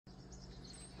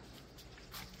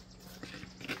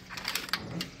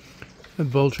The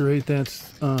Vulture ate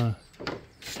that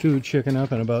stewed chicken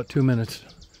up in about 2 minutes.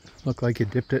 Looked like you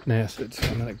dipped it in acid, so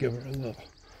I'm gonna give her a little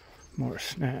more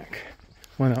snack.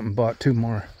 Went up and bought 2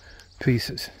 more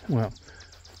pieces. Well,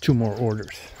 2 more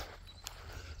orders.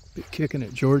 Be kicking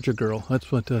it, Georgia girl.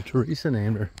 That's what Teresa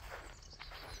named her.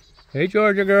 Hey,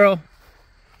 Georgia girl.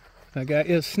 I got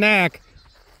you a snack.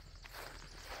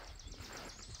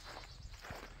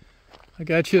 I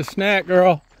got you a snack,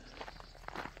 girl.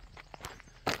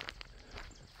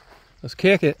 Let's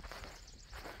kick it.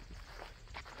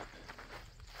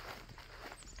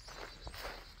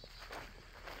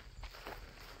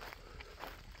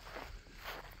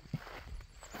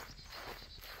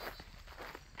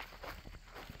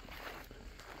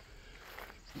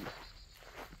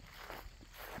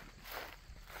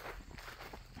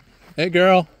 Hey,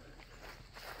 girl.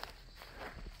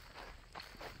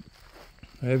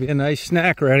 I have you a nice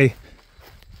snack ready.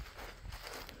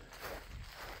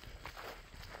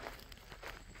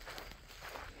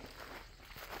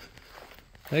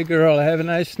 Hey, girl, I have a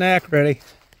nice snack ready.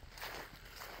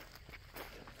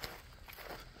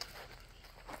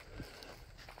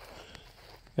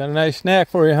 Got a nice snack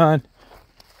for you, hon.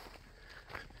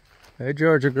 Hey,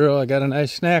 Georgia girl, I got a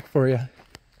nice snack for you.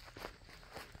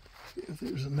 See if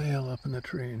there's a male up in the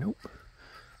tree. Nope.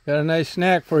 Got a nice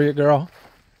snack for you, girl.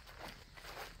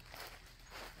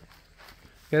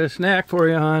 Got a snack for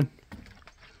you, hon.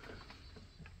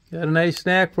 Got a nice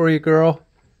snack for you, girl.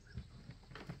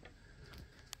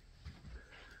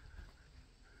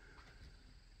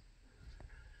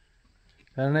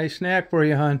 Got a nice snack for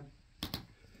you, hon.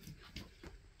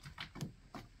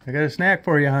 I got a snack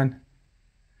for you, hon.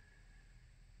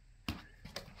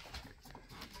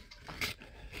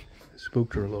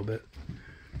 Spooked her a little bit.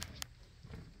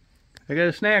 I got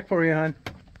a snack for you, hon.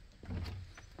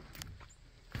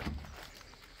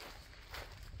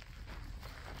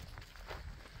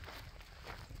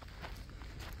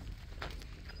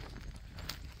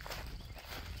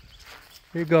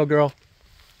 Here you go, girl.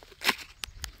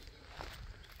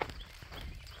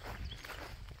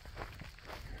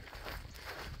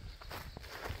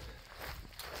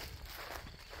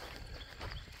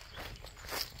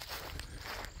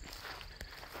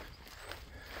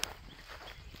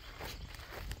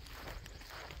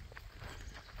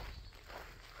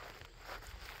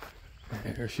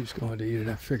 There she's going to eat it.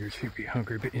 I figured she'd be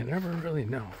hungry, but you never really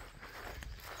know.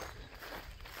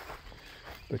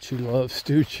 But she loves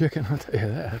stewed chicken, I'll tell you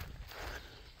that.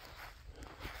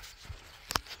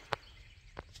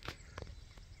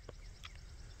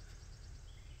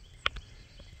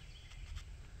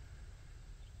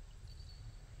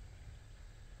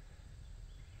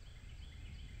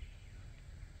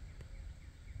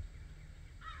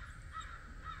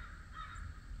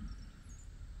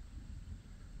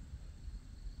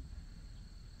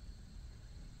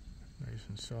 Nice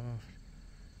and soft.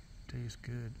 Tastes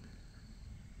good.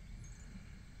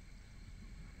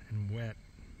 And wet.